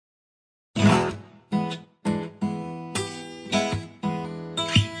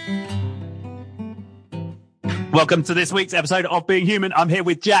Welcome to this week's episode of Being Human. I'm here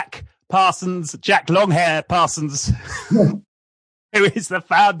with Jack Parsons, Jack Longhair Parsons, who is the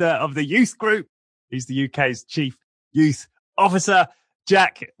founder of the Youth Group. He's the UK's chief youth officer.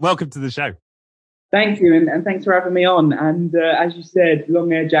 Jack, welcome to the show. Thank you, and thanks for having me on. And as you said,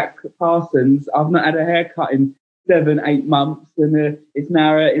 long hair Jack Parsons, I've not had a haircut in 7-8 months, and it's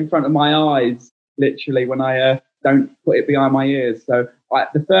now in front of my eyes, literally, when I don't put it behind my ears. So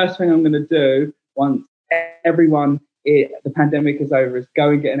the first thing I'm going to do once the pandemic is over is go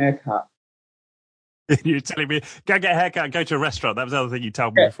and get an haircut. You're telling me, go get a haircut and go to a restaurant. That was the other thing you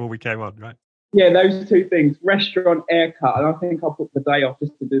told me before we came on, right? Yeah, those two things, restaurant, haircut, and I think I'll book the day off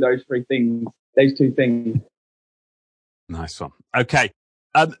just to do those those two things. Nice one. Okay.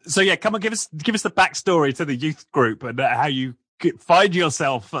 So yeah, come on, give us the backstory to the Youth Group and how you find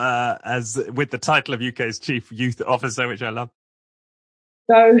yourself as with the title of UK's Chief Youth Officer, which I love.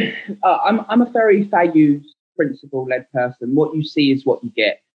 So I'm a very values principle-led person. What you see is what you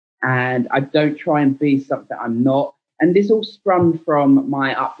get. And I don't try and be something I'm not. And this all sprung from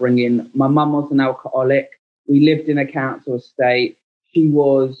my upbringing. My mum was an alcoholic. We lived in a council estate. She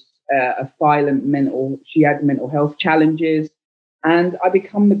was she had mental health challenges. And I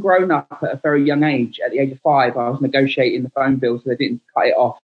become the grown-up at a very young age. At the age of 5, I was negotiating the phone bill so they didn't cut it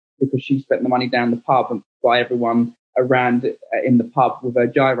off because she spent the money down the pub and buy everyone around in the pub with a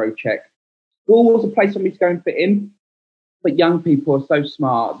gyro check. School was a place for me to go and fit in, but young people are so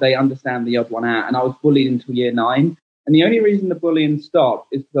smart, they understand the odd one out. And I was bullied until year 9. And the only reason the bullying stopped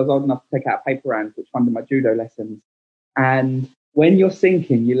is because I was old enough to take out paper rounds, which funded my judo lessons. And when you're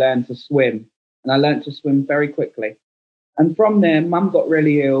sinking, you learn to swim. And I learned to swim very quickly. And from there, Mum got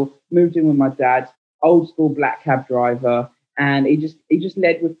really ill, moved in with my dad, old school black cab driver, and he just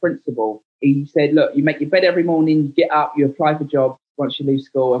led with principle. He said, look, you make your bed every morning, you get up, you apply for jobs once you leave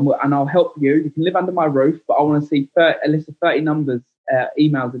school, and I'll help you. You can live under my roof, but I want to see a list of 30 numbers,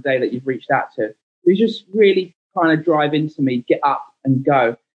 emails a day that you've reached out to. He just really kind of drive into me, get up and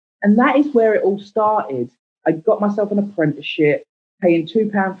go. And that is where it all started. I got myself an apprenticeship, paying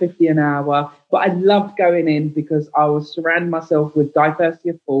 £2.50 an hour, but I loved going in because I was surrounding myself with diversity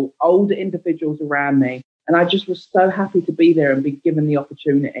of thought, older individuals around me, and I just was so happy to be there and be given the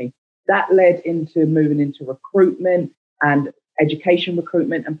opportunity. That led into moving into recruitment and education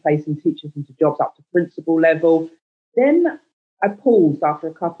recruitment and placing teachers into jobs up to principal level. Then I paused after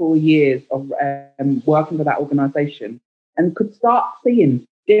a couple of years of working for that organisation and could start seeing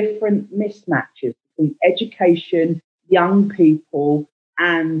different mismatches between education, young people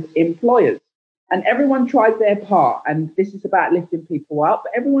and employers. And everyone tried their part. And this is about lifting people up.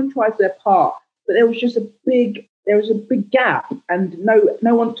 But everyone tries their part. But there was just a big gap and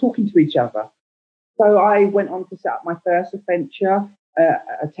no one talking to each other. So I went on to set up my first venture,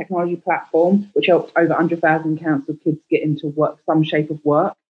 a technology platform, which helped over 100,000 council kids get into work, some shape of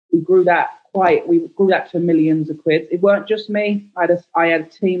work. We grew that to millions of quid. It weren't just me. I had a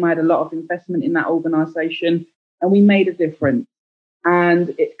team. I had a lot of investment in that organisation, and we made a difference. And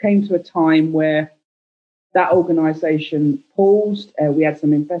it came to a time where that organisation paused. We had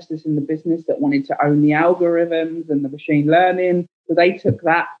some investors in the business that wanted to own the algorithms and the machine learning. So they took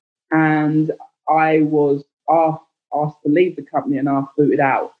that, and I was asked to leave the company and asked booted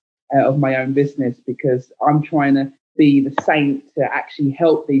out of my own business because I'm trying to be the saint to actually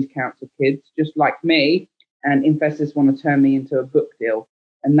help these council kids just like me. And investors want to turn me into a book deal.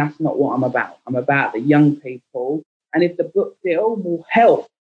 And that's not what I'm about. I'm about the young people. And if the book deal will help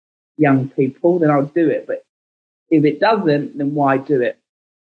young people, then I'll do it. But if it doesn't, then why do it?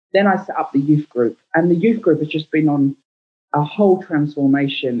 Then I set up the Youth Group. And the Youth Group has just been on a whole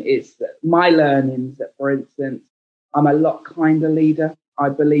transformation. It's my learnings that, for instance, I'm a lot kinder leader. I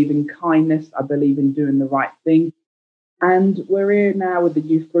believe in kindness. I believe in doing the right thing. And we're here now with the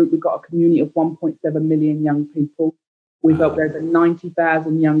Youth Group. We've got a community of 1.7 million young people. We've got over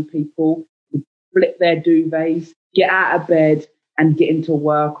 90,000 young people who flip their duvets, get out of bed and get into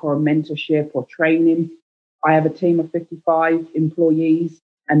work or a mentorship or training. I have a team of 55 employees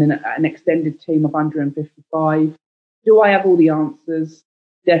and then an extended team of 155. Do I have all the answers?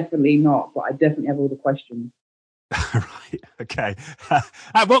 Definitely not, but I definitely have all the questions. Right. Okay.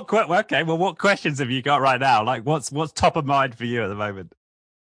 What questions have you got right now? Like what's top of mind for you at the moment?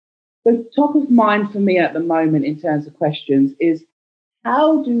 So top of mind for me at the moment in terms of questions is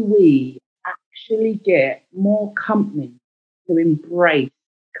how do we actually get more companies to embrace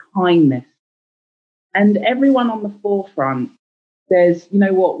kindness? And everyone on the forefront says, you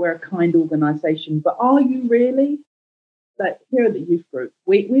know what, we're a kind organisation, but are you really? Like here at the Youth Group,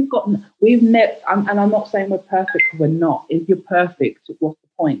 we've never, and I'm not saying we're perfect, we're not. If you're perfect, what's the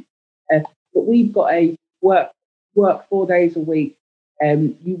point? But we've got a work work 4 days a week.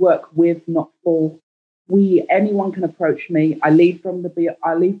 You work with, not for. Anyone can approach me. I lead from the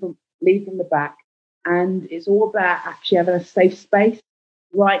back, and it's all about actually having a safe space.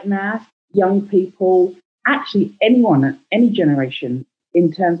 Right now, young people, actually anyone at any generation,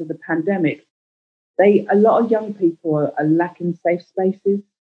 in terms of the pandemic, a lot of young people are lacking safe spaces,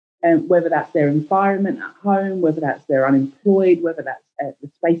 whether that's their environment at home, whether that's they're unemployed, whether that's the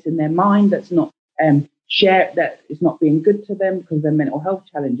space in their mind that's not shared, that is not being good to them because of their mental health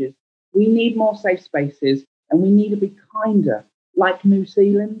challenges. We need more safe spaces, and we need to be kinder, like New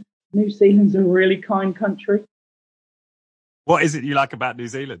Zealand. New Zealand's a really kind country. What is it you like about New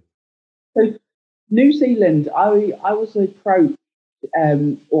Zealand? So, New Zealand, I was approached,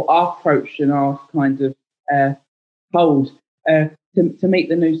 or approached and asked, kind of told to meet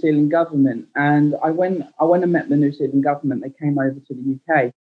the New Zealand government. And I went and met the New Zealand government. They came over to the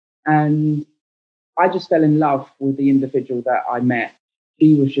UK, and I just fell in love with the individual that I met.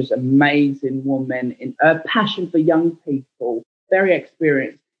 She was just an amazing woman, in a passion for young people, very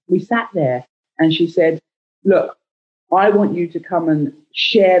experienced. We sat there and she said, look, I want you to come and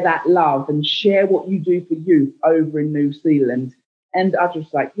share that love and share what you do for youth over in New Zealand. And I was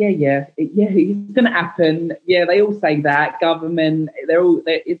just like, it's going to happen. Yeah, they all say that, government,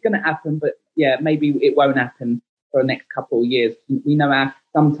 it's going to happen, but yeah, maybe it won't happen for the next couple of years. We know how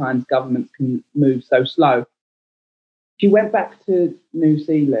sometimes governments can move so slow. She went back to New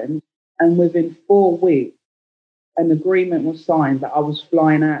Zealand, and within 4 weeks, an agreement was signed that I was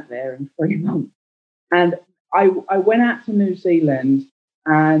flying out there in 3 months. And I went out to New Zealand,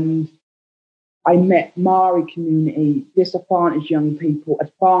 and I met Maori community, disadvantaged young people,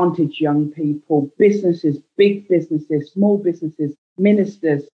 advantaged young people, businesses, big businesses, small businesses,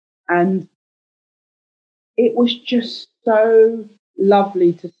 ministers. And it was just so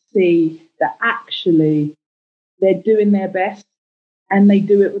lovely to see that actually they're doing their best, and they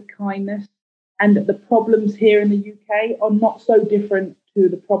do it with kindness. And the problems here in the UK are not so different to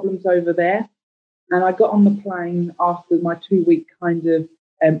the problems over there. And I got on the plane after my 2-week kind of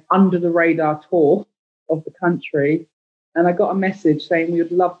under the radar tour of the country. And I got a message saying, we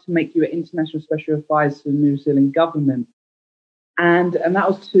would love to make you an international special advisor to the New Zealand government. And that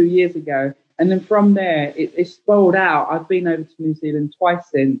was 2 years ago. And then from there, it spiraled out. I've been over to New Zealand twice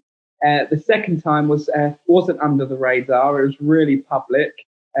since. The second time wasn't under the radar. It was really public.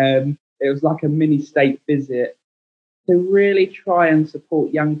 It was like a mini state visit to really try and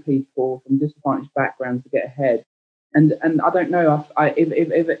support young people from disadvantaged backgrounds to get ahead. And I don't know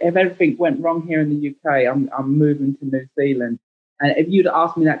if everything went wrong here in the UK, I'm moving to New Zealand. And if you'd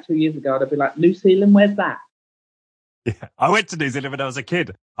asked me that 2 years ago, I'd be like, New Zealand, where's that? Yeah, I went to New Zealand when I was a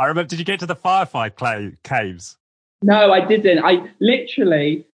kid. I remember. Did you get to the Firefly caves? No, I didn't. I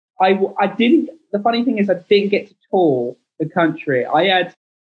didn't. The funny thing is, I didn't get to tour the country. I had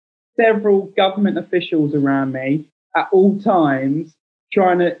several government officials around me at all times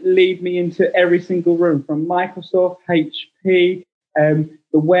trying to lead me into every single room, from Microsoft, HP, the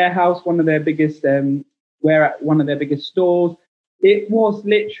warehouse, one of their biggest stores. It was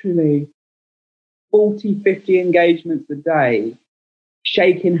literally 40, 50 engagements a day,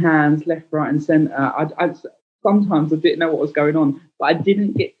 shaking hands left, right, and centre. Sometimes I didn't know what was going on, but I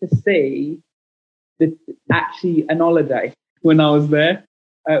didn't get to see actually an holiday when I was there.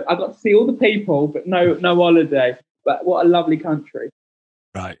 I got to see all the people, but no holiday. But what a lovely country.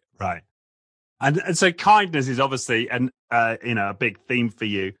 Right. And so kindness is obviously a big theme for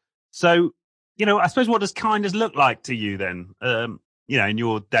you. So, I suppose, what does kindness look like to you then? In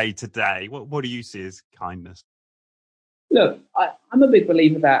your day to day, what do you see as kindness? Look, I'm a big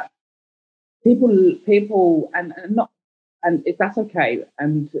believer that people, and if that's okay,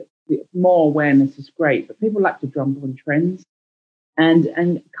 and more awareness is great, but people like to jump on trends,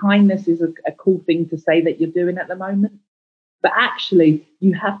 and kindness is a cool thing to say that you're doing at the moment. But actually,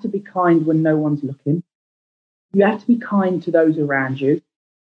 you have to be kind when no one's looking. You have to be kind to those around you.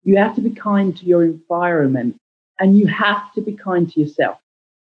 You have to be kind to your environment, and you have to be kind to yourself.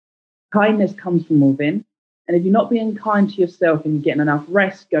 Kindness comes from within. And if you're not being kind to yourself and you're getting enough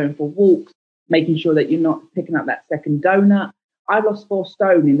rest, going for walks, making sure that you're not picking up that second donut. I lost 4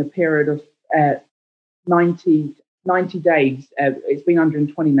 stone in the period of 90 days. It's been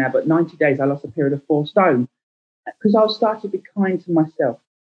 120 now, but 90 days I lost a period of 4 stone because I started to be kind to myself.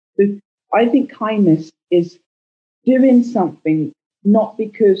 So I think kindness is doing something not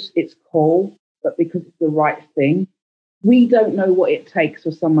because it's cool, but because it's the right thing. We don't know what it takes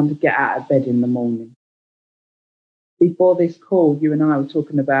for someone to get out of bed in the morning. Before this call, you and I were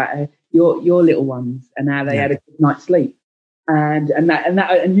talking about your little ones and how they had a good night's sleep, and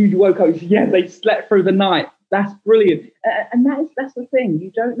you woke up and said, yeah, they slept through the night. That's brilliant. And that's the thing.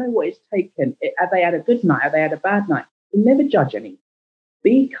 You don't know what it's taken. Have they had a good night? Have they had a bad night? You never judge anyone.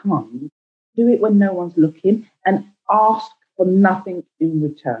 Be kind. Do it when no one's looking and ask for nothing in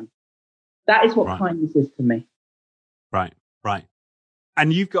return. That is what kindness is to me. Right.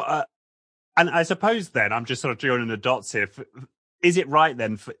 And you've got and I suppose then I'm just sort of joining the dots here. Is it right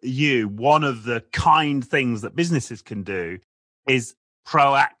then for you, one of the kind things that businesses can do is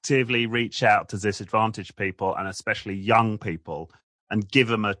proactively reach out to disadvantaged people and especially young people and give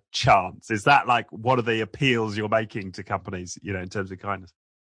them a chance? Is that like one of the appeals you're making to companies, in terms of kindness?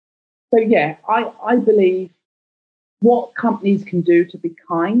 So yeah, I believe what companies can do to be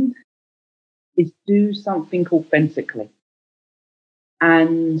kind is do something authentically.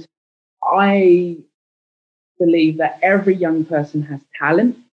 And I believe that every young person has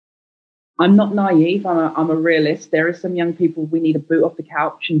talent. I'm not naive. I'm a realist. There are some young people we need to boot off the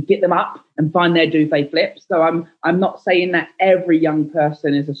couch and get them up and find their duvet flips. So I'm not saying that every young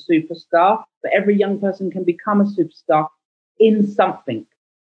person is a superstar, but every young person can become a superstar in something.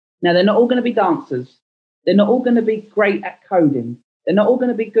 Now, they're not all going to be dancers. They're not all going to be great at coding. They're not all going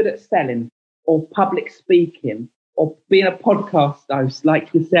to be good at selling or public speaking or being a podcast host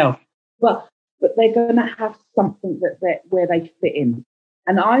like yourself. But they're going to have something where they fit in.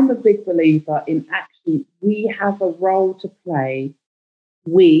 And I'm a big believer in actually we have a role to play,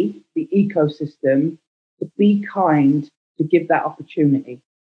 we, the ecosystem, to be kind, to give that opportunity.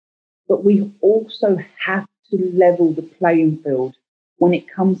 But we also have to level the playing field when it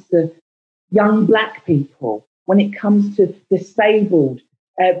comes to young black people, when it comes to disabled,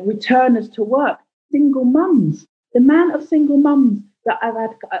 returners to work, single mums. The amount of single mums that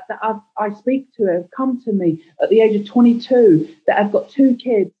I speak to have come to me at the age of 22 that have got 2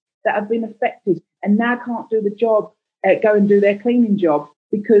 kids that have been affected and now can't do the job, go and do their cleaning job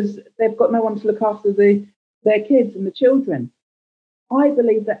because they've got no one to look after their kids and the children. I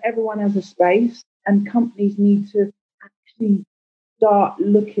believe that everyone has a space and companies need to actually start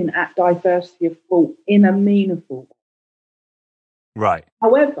looking at diversity of thought in a meaningful way. Right.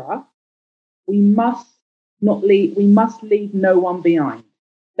 However, we must leave no one behind.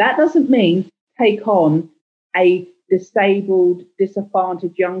 That doesn't mean take on a disabled,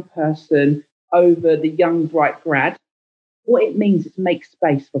 disadvantaged young person over the young, bright grad. What it means is make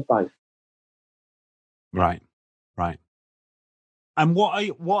space for both. Right. And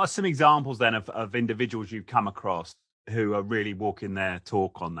what are some examples then of individuals you've come across who are really walking their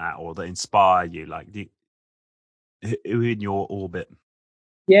talk on that, or that inspire you? Like, who in your orbit?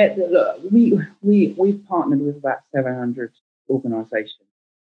 Yeah, look, we've partnered with about 700 organisations.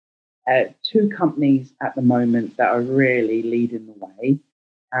 2 companies at the moment that are really leading the way,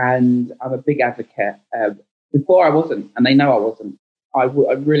 and I'm a big advocate. Before I wasn't, and they know I wasn't. I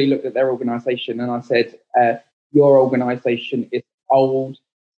really looked at their organisation and I said, "Your organisation is old,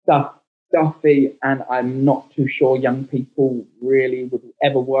 stuffy, and I'm not too sure young people really would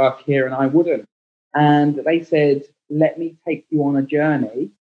ever work here, and I wouldn't." And they said, "Let me take you on a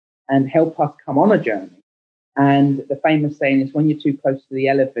journey and help us come on a journey." And the famous saying is, when you're too close to the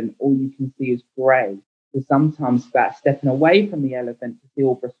elephant, all you can see is grey. So sometimes that's stepping away from the elephant to see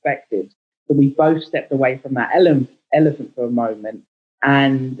all perspectives. So we both stepped away from that elephant for a moment.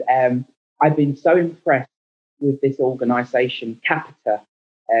 And I've been so impressed with this organisation, Capita.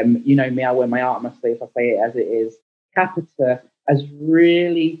 You know me, I wear my heart on my sleeve if I say it as it is. Capita has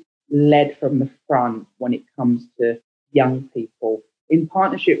really led from the front when it comes to young people. In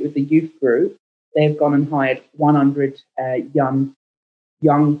partnership with the youth group, they've gone and hired 100 young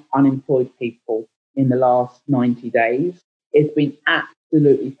unemployed people in the last 90 days. It's been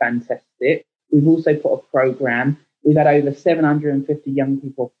absolutely fantastic. We've also put a program. We've had over 750 young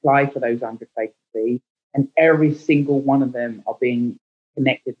people apply for those 100 vacancies, and every single one of them are being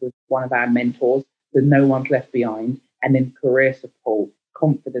connected with one of our mentors, so no one's left behind. And then career support,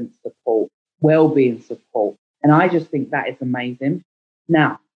 confidence support, well-being support. And I just think that is amazing.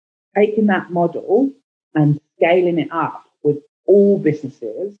 Now, taking that model and scaling it up with all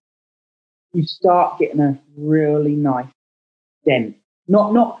businesses, you start getting a really nice dent.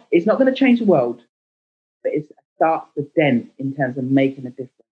 It's not going to change the world, but it starts to dent in terms of making a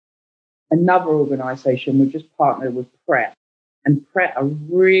difference. Another organisation, we've just partnered with Pret, and Pret are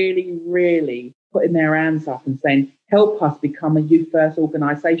really, really putting their hands up and saying, help us become a youth first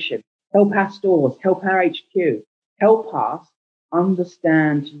organisation. Help our stores, help our HQ, help us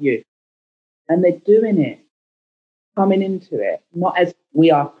understand youth. And they're doing it, coming into it, not as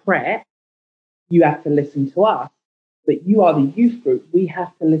we are Pret, you have to listen to us, but you are the youth group, we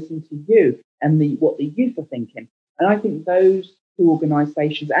have to listen to you and what the youth are thinking. And I think those 2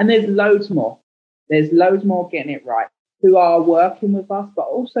 organisations, and there's loads more. There's loads more getting it right who are working with us, but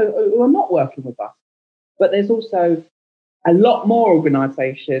also who are not working with us. But there's also a lot more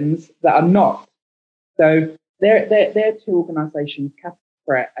organisations that are not. So there are two organisations, Capital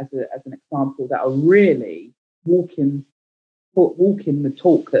Threat as an example, that are really walking the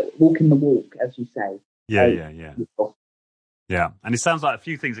talk, walking the walk, as you say. Yeah. And it sounds like a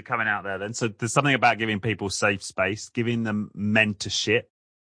few things are coming out there then. So there's something about giving people safe space, giving them mentorship.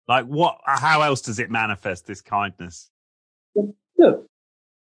 Like how else does it manifest this kindness? Look,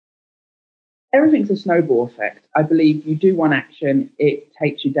 everything's a snowball effect. I believe you do one action, it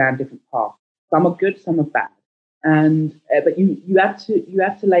takes you down different paths. Some are good, some are bad. And but you have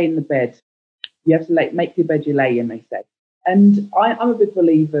to lay in the bed. You have to make your bed you lay in, they say. And I'm a big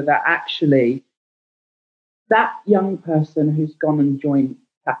believer that actually that young person who's gone and joined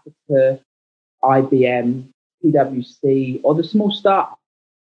Capita, IBM, PwC, or the small startup,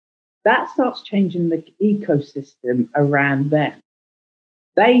 that starts changing the ecosystem around them.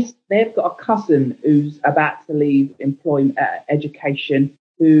 They've got a cousin who's about to leave education,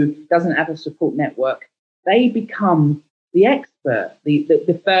 who doesn't have a support network. They become the expert,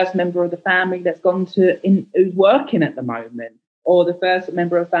 the first member of the family that's who's working at the moment, or the first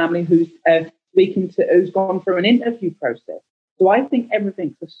member of the family who's who's gone through an interview process. So I think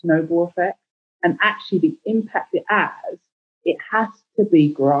everything's a snowball effect, and actually the impact it has to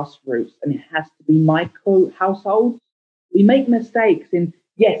be grassroots, and it has to be micro households. We make mistakes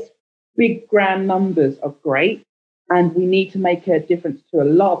yes, big grand numbers are great, and we need to make a difference to a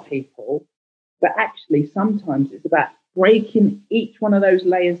lot of people. But actually, sometimes it's about breaking each one of those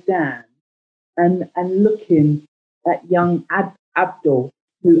layers down and looking at young Abdul,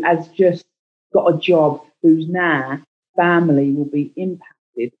 who has just got a job, whose now family will be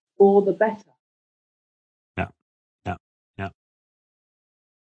impacted for the better. Yeah.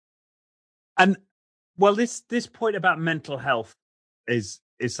 And well, this point about mental health is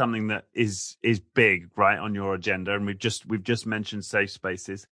something that is big, right, on your agenda, and we've just mentioned safe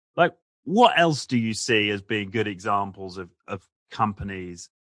spaces. Like, what else do you see as being good examples of companies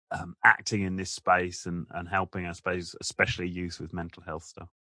acting in this space and helping, I suppose, especially youth with mental health stuff?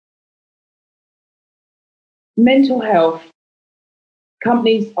 Mental health,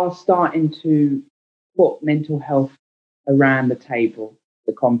 companies are starting to put mental health around the table,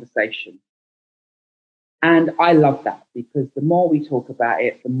 the conversation. And I love that, because the more we talk about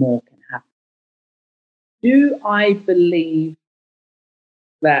it, the more can happen. Do I believe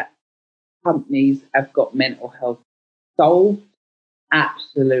that companies have got mental health solved?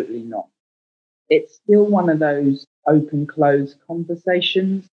 Absolutely not. It's still one of those open, closed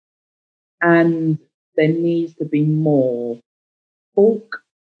conversations, and there needs to be more talk.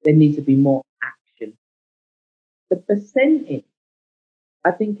 There needs to be more action. The percentage,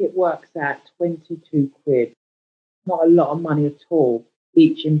 I think it works out 22 quid. Not a lot of money at all,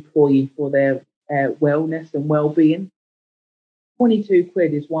 each employee for their wellness and well-being. 22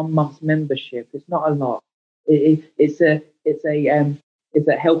 quid is 1 month's membership. It's not a lot. It's a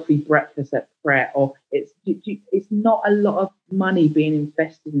healthy breakfast at Pret, or it's not a lot of money being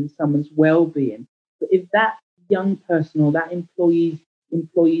invested in someone's well-being. But if that young person or that employee's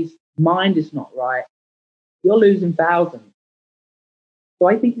mind is not right, you're losing thousands. So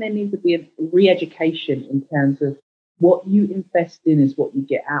I think there needs to be a re-education in terms of what you invest in is what you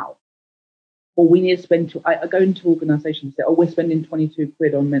get out. Or we need to spend, I go into organisations and say, we're spending 22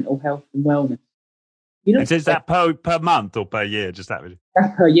 quid on mental health and wellness. Is that per month or per year? Just that?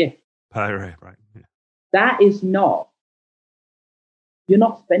 That's per year. Per year, right. Yeah. That is not, you're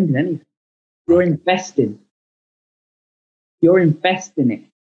not spending anything. You're investing. You're investing it.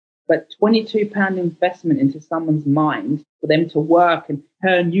 But £22 investment into someone's mind for them to work and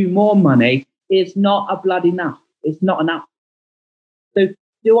earn you more money is not a blood enough. It's not enough. So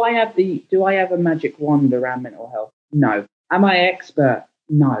do I have a magic wand around mental health? No. Am I an expert?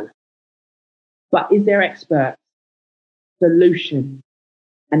 No. But is there expert solutions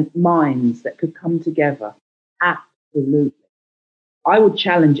and minds that could come together? Absolutely. I would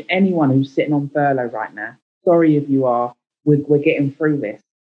challenge anyone who's sitting on furlough right now. Sorry if you are. We're getting through this.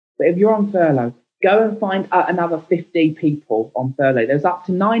 But if you're on furlough, go and find another 50 people on furlough. There's up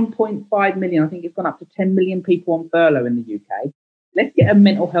to 9.5 million. I think it's gone up to 10 million people on furlough in the UK. Let's get a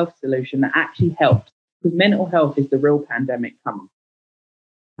mental health solution that actually helps, because mental health is the real pandemic coming.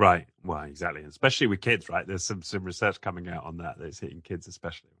 Right. Well, exactly. Especially with kids, right? There's some research coming out on that that's hitting kids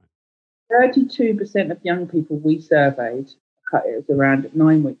especially. 32% of young people we surveyed, it was around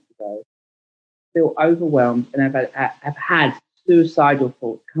 9 weeks ago, feel overwhelmed and have had suicidal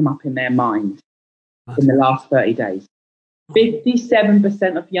thoughts come up in their mind in the last 30 days.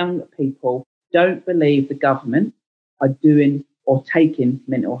 57% of young people don't believe the government are doing or taking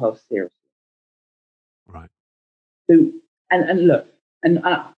mental health seriously. Right. So, and look,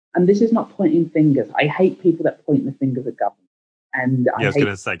 and this is not pointing fingers. I hate people that point the fingers at government. And I was going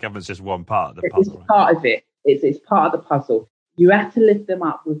to say, government's just one part of the puzzle. It's part of it. It's part of the puzzle. You have to lift them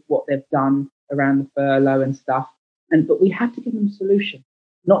up with what they've done around the furlough and stuff. But we have to give them solutions,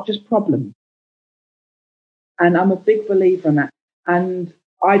 not just problems. And I'm a big believer in that. And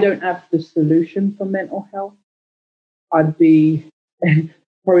I don't have the solution for mental health. I'd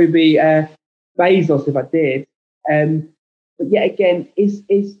probably be Bezos if I did. But yet again, is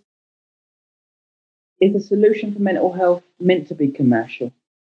a solution for mental health meant to be commercial?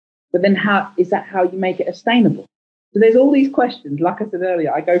 But then how you make it sustainable? So there's all these questions. Like I said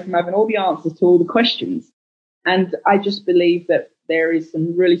earlier, I go from having all the answers to all the questions. And I just believe that there is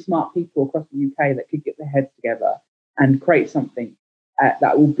some really smart people across the UK that could get their heads together and create something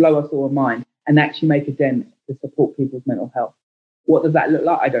that will blow us all mind and actually make a dent to support people's mental health. What does that look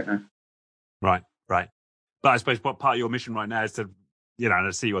like? I don't know. Right. But I suppose what part of your mission right now is to, and I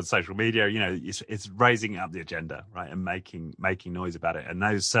see you on social media, it's raising up the agenda, right, and making noise about it. And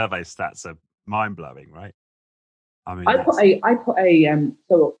those survey stats are mind blowing, right? I mean,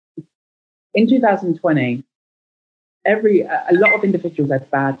 so in 2020, a lot of individuals had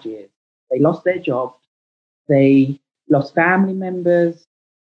bad years. They lost their jobs, they lost family members,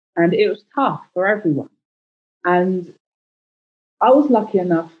 and it was tough for everyone. And I was lucky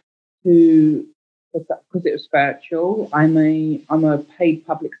enough because it was virtual. I'm a paid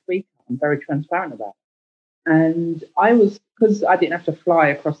public speaker. I'm very transparent about it. And because I didn't have to fly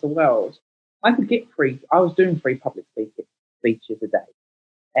across the world, I could get I was doing free public speeches a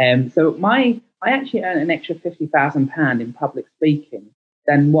day. So I actually earned an extra £50,000 in public speaking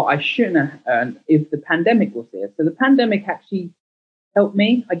than what I shouldn't have earned if the pandemic was here. So the pandemic actually helped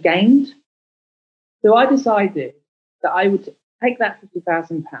me. I gained. So I decided that I would take that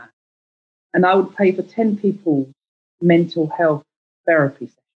 £50,000 and I would pay for 10 people's mental health therapy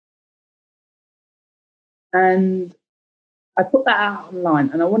sessions. And I put that out online,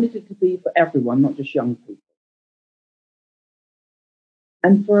 and I wanted it to be for everyone, not just young people.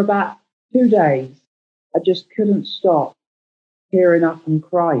 And for about 2 days, I just couldn't stop tearing up and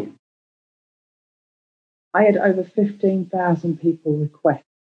crying. I had over 15,000 people request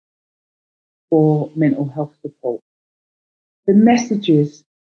for mental health support. The messages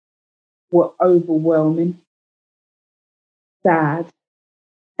were overwhelming, sad,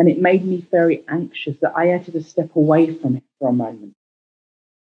 and it made me very anxious that I had to step away from it for a moment.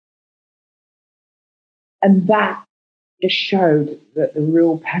 And that just showed that the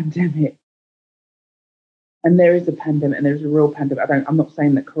real pandemic, and there is a pandemic and there's a real pandemic. I'm not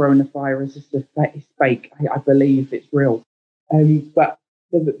saying that coronavirus is fake. I believe it's real. But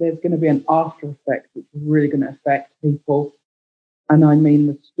there's going to be an after effect which is really going to affect people. And I mean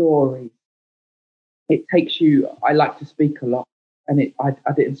the stories. It takes you, I like to speak a lot, and I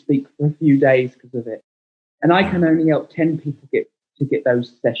didn't speak for a few days because of it. And I can only help 10 people get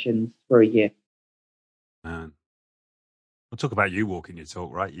those sessions for a year. Man. We'll talk about you walking your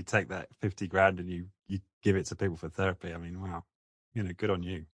talk, right? You take that 50 grand and you give it to people for therapy. I mean, wow, good on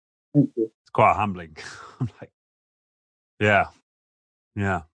you. Thank you. It's quite humbling. I'm like, yeah.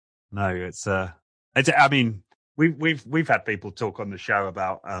 No, it's I mean, we've had people talk on the show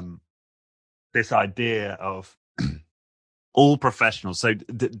about this idea of all professionals. So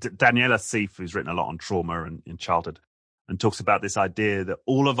Daniela Seif, who's written a lot on trauma and in childhood, and talks about this idea that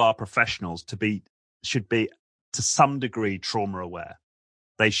all of our professionals should be to some degree trauma aware.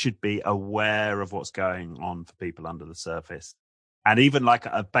 They should be aware of what's going on for people under the surface. And even like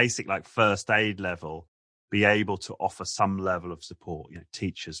a basic like first aid level, be able to offer some level of support,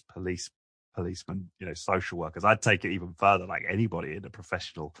 teachers, policemen, social workers. I'd take it even further, like anybody in a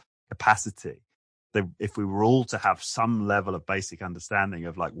professional capacity. If we were all to have some level of basic understanding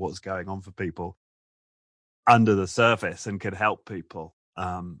of like what's going on for people under the surface and could help people,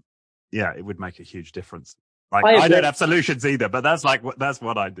 it would make a huge difference. Like I don't have solutions either, but that's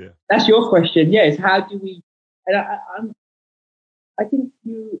one idea. That's your question. Yes. How do we? And I think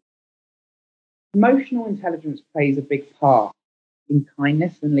emotional intelligence plays a big part in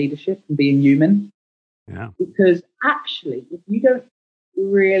kindness and leadership and being human. Yeah. Because actually, if you don't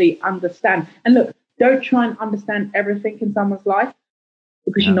really understand, and look, don't try and understand everything in someone's life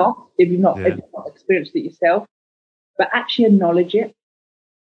because you're not, if you've not experienced it yourself, but actually acknowledge it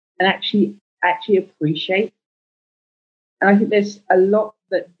and actually appreciate. And I think there's a lot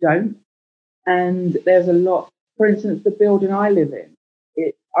that don't. And there's a lot, for instance, the building I live in,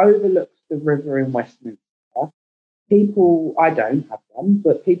 it overlooks the river in Westminster. People, I don't have one,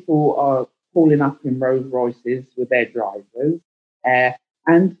 but people are pulling up in Rolls Royces with their drivers.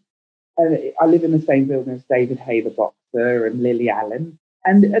 And I live in the same building as David Hay, the boxer, and Lily Allen.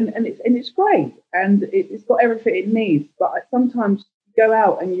 And it's great. And it's got everything it needs. But sometimes you go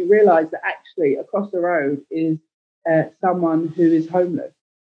out and you realize that actually across the road is someone who is homeless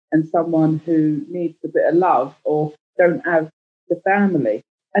and someone who needs a bit of love or don't have the family.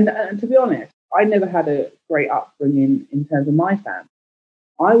 And to be honest, I never had a great upbringing in terms of my family.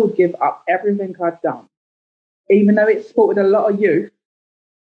 I would give up everything I've done, even though it supported a lot of youth,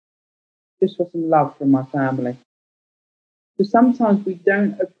 just for some love from my family. So sometimes we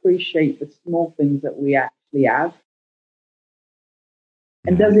don't appreciate the small things that we actually have.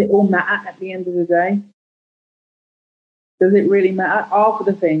 And does it all matter at the end of the day? Does it really matter? Half of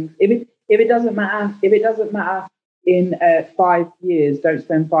the things. If it doesn't matter in 5 years, don't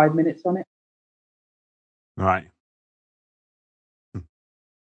spend 5 minutes on it. Right.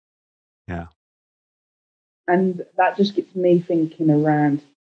 Yeah. And that just gets me thinking around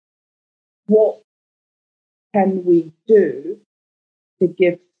what can we do to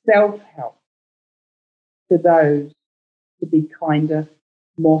give self-help to those to be kinder,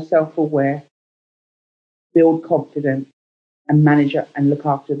 more self-aware, build confidence, and manage and look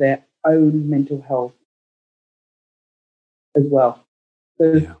after their own mental health as well.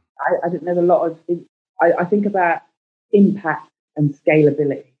 So yeah. I think there's a lot of, I think about impact and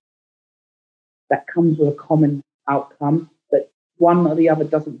scalability that comes with a common outcome, but one or the other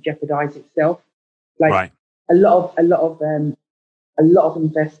doesn't jeopardize itself. Like right. a lot of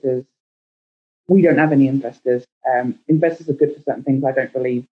investors, we don't have any investors. Investors are good for certain things. I don't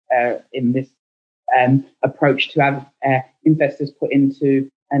believe in this approach to have investors put into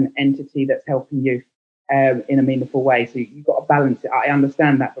an entity that's helping you in a meaningful way. So you've got to balance it. I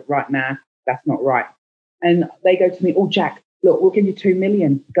understand that, but right now that's not right. And they go to me, "Oh, Jack, look, we'll give you 2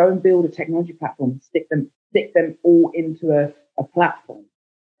 million. Go and build a technology platform. Stick them all into a platform."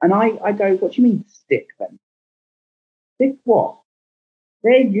 And I go, "What do you mean stick them? Stick what?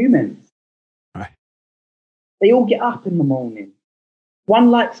 They're humans. Right. They all get up in the morning. One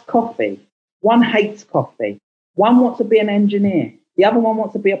likes coffee. One hates coffee. One wants to be an engineer. The other one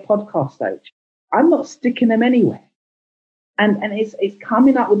wants to be a podcast coach. I'm not sticking them anywhere." And it's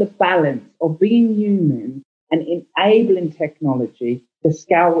coming up with a balance of being human and enabling technology to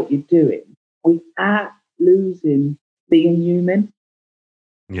scale what you're doing without losing being human.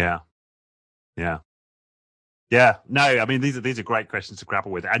 Yeah. Yeah. Yeah, no, I mean, these are great questions to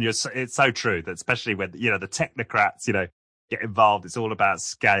grapple with. And it's so true that especially when, the technocrats, get involved, it's all about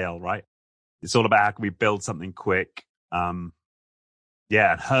scale, right? It's all about how can we build something quick. And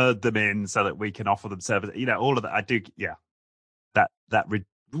herd them in so that we can offer them service, all of that. I do. Yeah.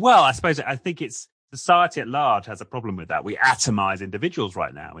 Well, I think it's society at large has a problem with that. We atomize individuals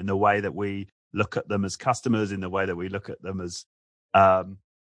right now in the way that we look at them as customers, in the way that we look at them as,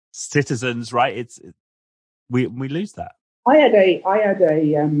 citizens, right? We lose that. I had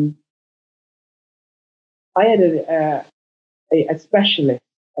a specialist,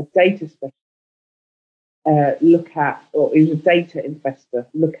 a data specialist, look at, or he was a data investor,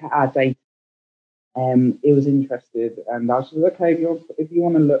 look at our data. He was interested, and I said, "Okay, if you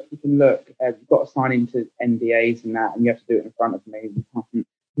want to look, you can look. You've got to sign into NDAs and that, and you have to do it in front of me. I'm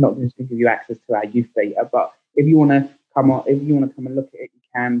not just going to give you access to our youth data, but if you want to come and look at it, you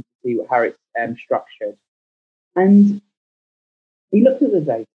can see how it's structured." And he looked at the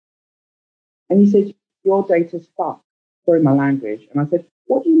data, and he said, "Your data's fucked." Sorry, my language. And I said,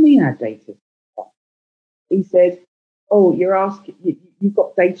 "What do you mean our data's fucked?" He said, "Oh, you're asking. You've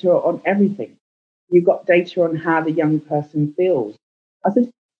got data on everything. You've got data on how the young person feels." I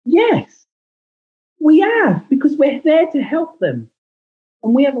said, "Yes, we have, because we're there to help them.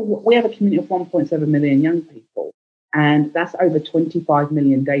 And we have a community of 1.7 million young people, and that's over 25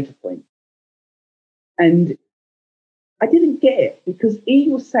 million data points." And I didn't get it, because he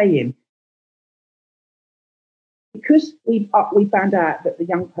was saying, because we found out that the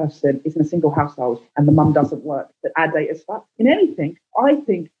young person is in a single household and the mum doesn't work, that our data's fucked. In anything, I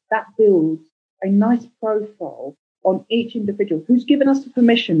think that builds a nice profile on each individual who's given us the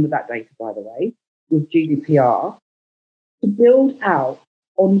permission with that data, by the way, with GDPR, to build out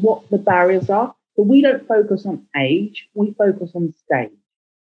on what the barriers are. So we don't focus on age, we focus on stage.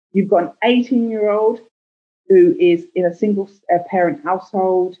 You've got an 18-year-old who is in a single parent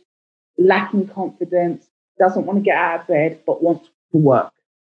household, lacking confidence, doesn't want to get out of bed, but wants to work.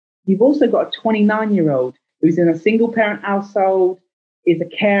 You've also got a 29-year-old who's in a single parent household, is a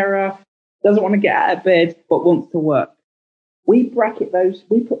carer, doesn't want to get out of bed, but wants to work. We put those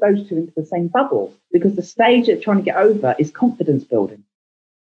two into the same bubble, because the stage they're trying to get over is confidence building.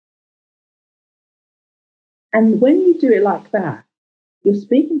 And when you do it like that, you're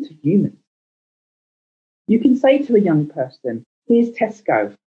speaking to humans. You can say to a young person, here's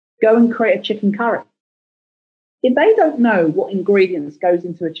Tesco, go and create a chicken curry. If they don't know what ingredients goes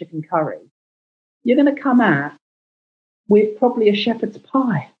into a chicken curry, you're going to come out with probably a shepherd's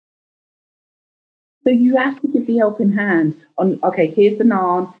pie. So you have to give the helping hand on, okay, here's the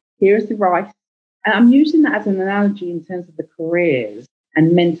naan, here's the rice. And I'm using that as an analogy in terms of the careers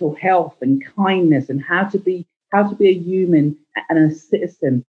and mental health and kindness and how to be a human and a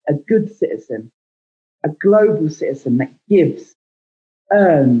citizen, a good citizen, a global citizen that gives,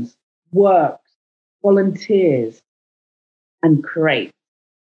 earns, works, volunteers, and creates.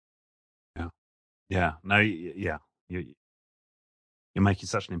 Yeah. No, yeah. You're making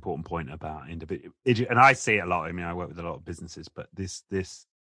such an important point about individual, and I see it a lot. I mean, I work with a lot of businesses, but this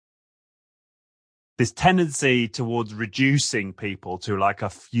tendency towards reducing people to like a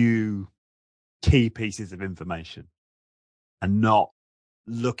few key pieces of information and not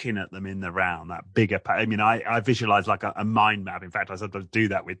looking at them in the round, that bigger. I mean, I visualize like a mind map. In fact, I sometimes do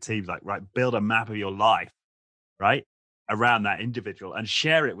that with teams, like, right, build a map of your life, right, around that individual and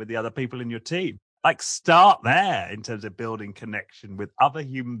share it with the other people in your team. Like, start there in terms of building connection with other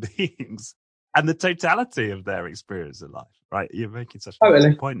human beings and the totality of their experience of life, right? You're making such an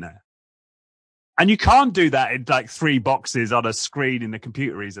important point there. And you can't do that in like 3 boxes on a screen in the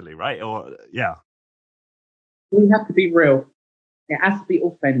computer easily, right? Or, yeah. We have to be real. It has to be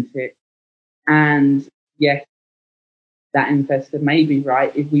authentic. And yes, that investor may be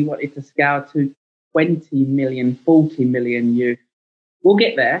right. If we wanted to scale to 20 million, 40 million youth, we'll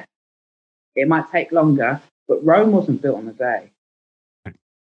get there. It might take longer, but Rome wasn't built on a day.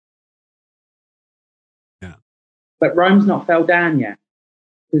 Yeah. But Rome's not fell down yet.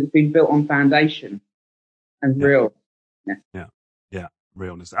 Because it's been built on foundation and real. Yeah.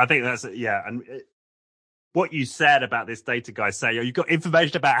 Realness. I think that's, yeah. And what you said about this data guy saying, you've got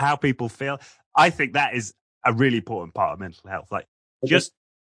information about how people feel. I think that is a really important part of mental health. Like, just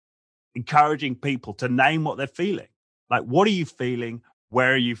encouraging people to name what they're feeling. Like, what are you feeling?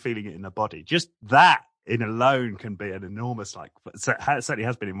 Where are you feeling it in the body? Just that in alone can be an enormous, like, certainly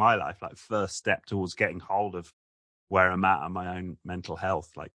has been in my life, like, first step towards getting hold of where I'm at on my own mental health,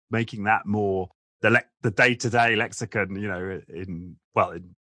 like making that more the day-to-day lexicon, you know,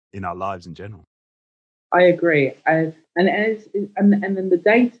 in our lives in general. I agree. And then the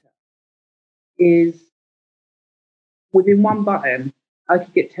data is within one button. I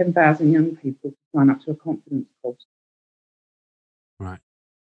could get 10,000 young people to sign up to a confidence course. Right.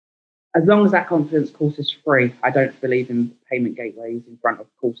 As long as that confidence course is free, I don't believe in payment gateways in front of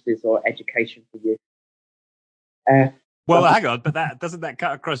courses or education for youth. Well, hang on, but doesn't that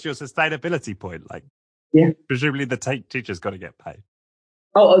cut across your sustainability point? Like, yeah, presumably the teacher's got to get paid.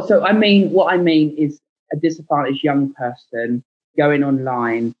 Oh, so what I mean is a disadvantaged young person going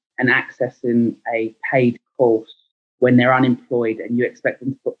online and accessing a paid course when they're unemployed and you expect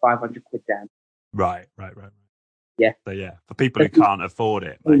them to put 500 quid down. Right. Yeah. So yeah, for people who can't afford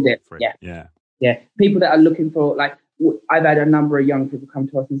it. Yeah. People that are looking for, like, I've had a number of young people come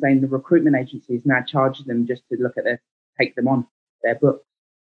to us and saying the recruitment agency is now charging them just to look at take them on their books.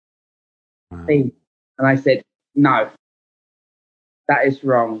 Wow. And I said, no, that is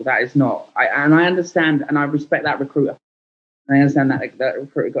wrong. That is not. I understand and I respect that recruiter. I understand that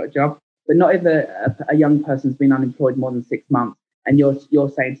recruiter got a job, but not if a young person's been unemployed more than 6 months and you're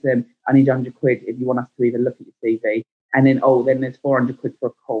saying to them, I need 100 quid if you want us to even look at your CV. And then, then there's 400 quid for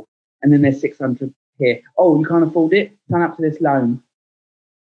a call. And then there's 600 here. Oh, you can't afford it? Sign up to this loan.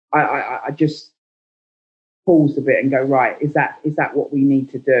 I just pause a bit and go, right, is that what we need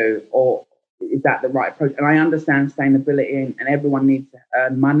to do? Or is that the right approach? And I understand sustainability and everyone needs to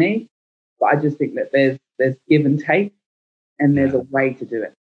earn money, but I just think that there's give and take and there's a way to do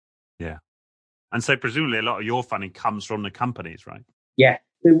it. Yeah. And so presumably a lot of your funding comes from the companies, right? Yeah.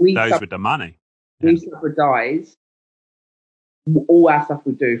 So those with the money. We subsidize all our stuff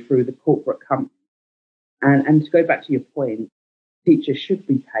we do through the corporate company. And to go back to your point, teachers should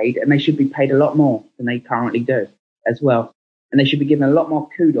be paid, and they should be paid a lot more than they currently do as well. And they should be given a lot more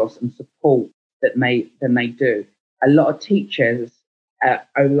kudos and support than they do. A lot of teachers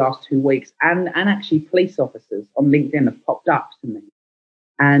over the last 2 weeks and actually police officers on LinkedIn have popped up to me.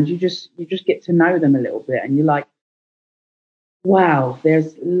 And you just get to know them a little bit, and you're like, wow,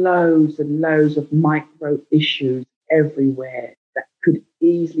 there's loads and loads of micro issues everywhere that could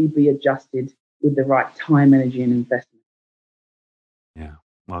easily be adjusted with the right time, energy, and investment. Yeah.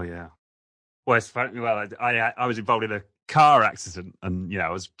 Well, yeah. Well, it's funny. Well, I was involved in a car accident, and I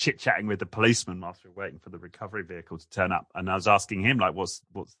was chit-chatting with the policeman whilst we were waiting for the recovery vehicle to turn up, and I was asking him, like, what's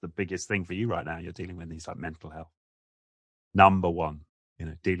the biggest thing for you right now you're dealing with? He's like, mental health. Number one,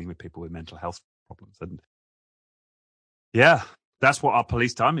 dealing with people with mental health problems. And yeah, that's what our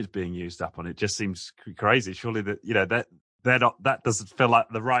police time is being used up on. It just seems crazy. Surely that doesn't feel like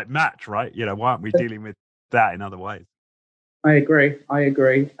the right match, right? Why aren't we dealing with that in other ways? I agree.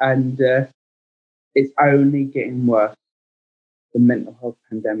 And it's only getting worse. The mental health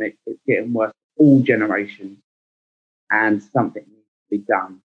pandemic is getting worse for all generations, and something needs to be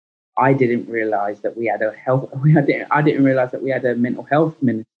done. I didn't realize that we had I didn't realize that we had a mental health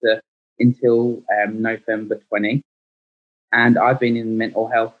minister until November 20. And I've been in mental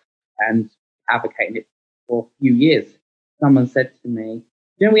health and advocating it for a few years. Someone said to me,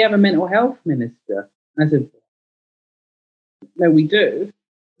 we have a mental health minister? And I said, no, we do.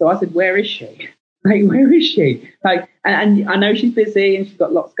 So I said, where is she? Like, where is she? Like, and I know she's busy and she's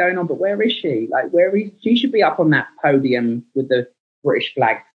got lots going on, but where is she? Like, she should be up on that podium with the British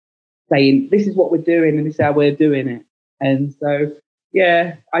flag saying, this is what we're doing and this is how we're doing it. And so,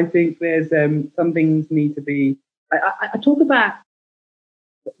 yeah, I think there's some things need to be. I talk about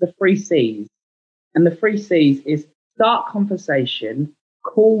the 3 C's, and the 3 C's is start conversation,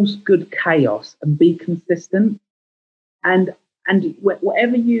 cause good chaos, and be consistent. And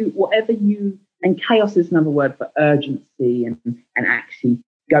whatever you, and chaos is another word for urgency and actually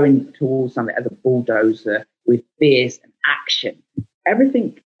going towards something as a bulldozer with fierce and action.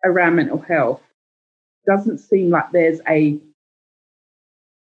 Everything around mental health doesn't seem like there's a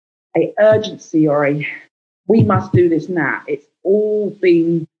urgency or we must do this now. It's all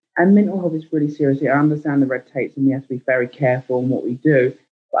been, and mental health is really serious. I understand the red tapes and we have to be very careful in what we do.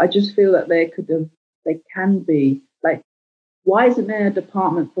 But I just feel that there can be, like, why isn't there a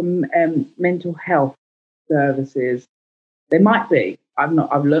department for mental health services? There might be.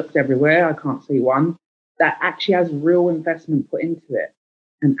 I've looked everywhere. I can't see one that actually has real investment put into it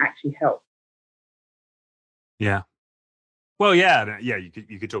and actually help. Yeah. Well, yeah.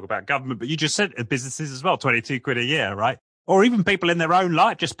 You could talk about government, but you just said businesses as well. 22 quid a year, right? Or even people in their own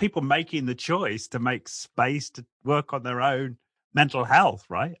life, just people making the choice to make space to work on their own mental health,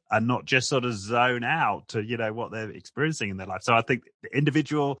 right? And not just sort of zone out to, what they're experiencing in their life. So I think the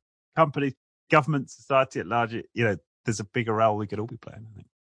individual, company, government, society at large, there's a bigger role we could all be playing, I think.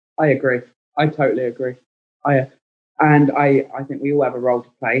 I agree. I totally agree. I think we all have a role to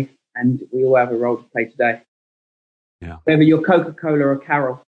play, and we all have a role to play today. Yeah. Whether you're Coca-Cola or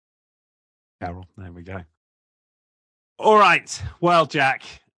Carol. Carol, there we go. All right. Well, Jack,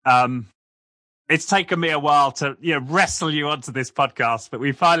 it's taken me a while to wrestle you onto this podcast, but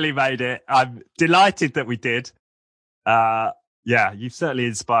we finally made it. I'm delighted that we did. Yeah, you've certainly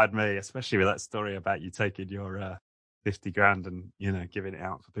inspired me, especially with that story about you taking your 50 grand and giving it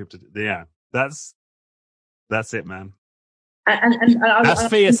out for people to do. Yeah, that's it, man. And that's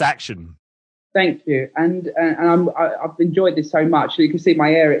fierce action. Thank you, and I've enjoyed this so much. You can see my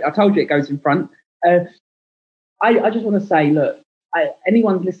hair. I told you it goes in front. I just want to say, look,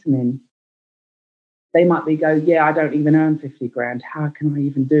 anyone's listening, they might be yeah, I don't even earn 50 grand. How can I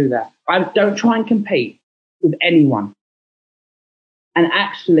even do that? I don't try and compete with anyone. And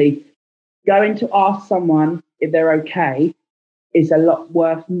actually, going to ask someone if they're okay is a lot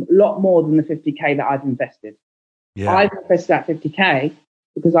more than the 50k that I've invested. Yeah. I've invested that 50k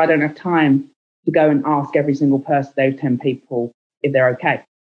because I don't have time to go and ask every single person, those 10 people, if they're okay.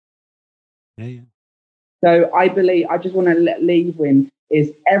 Yeah. So I just want to leave with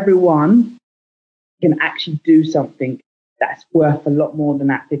is everyone can actually do something that's worth a lot more than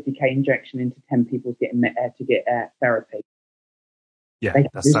that 50k injection into 10 people to get therapy. Yeah,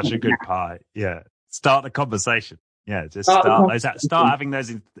 that's such a good part. Yeah, start the conversation. Yeah, just start having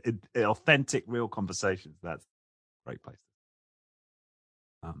those authentic, real conversations. That's a great place.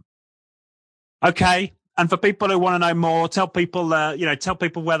 Okay, and for people who want to know more, tell people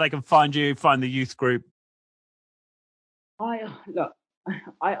where they can find you, find the youth group.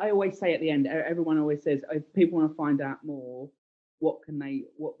 I always say at the end, everyone always says, if people want to find out more, where can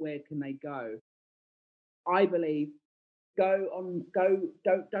they go? I believe don't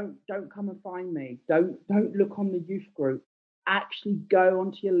come and find me. Don't look on the youth group. Actually go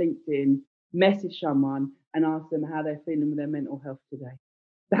onto your LinkedIn, message someone and ask them how they're feeling with their mental health today.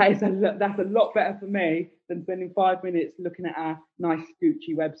 That's a lot better for me than spending 5 minutes looking at our nice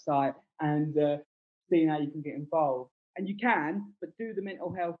Gucci website and seeing how you can get involved. And you can, but do the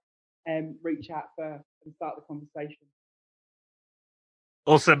mental health reach out first and start the conversation.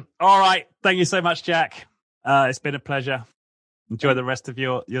 Awesome. All right. Thank you so much, Jack. It's been a pleasure. Enjoy the rest of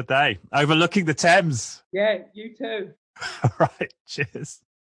your day. Overlooking the Thames. Yeah, you too. All right. Cheers.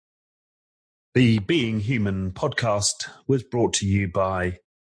 The Being Human podcast was brought to you by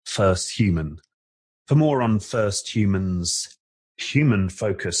First Human. For more on First Human's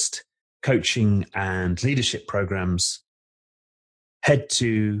human-focused coaching and leadership programs, head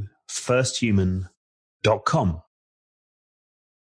to firsthuman.com.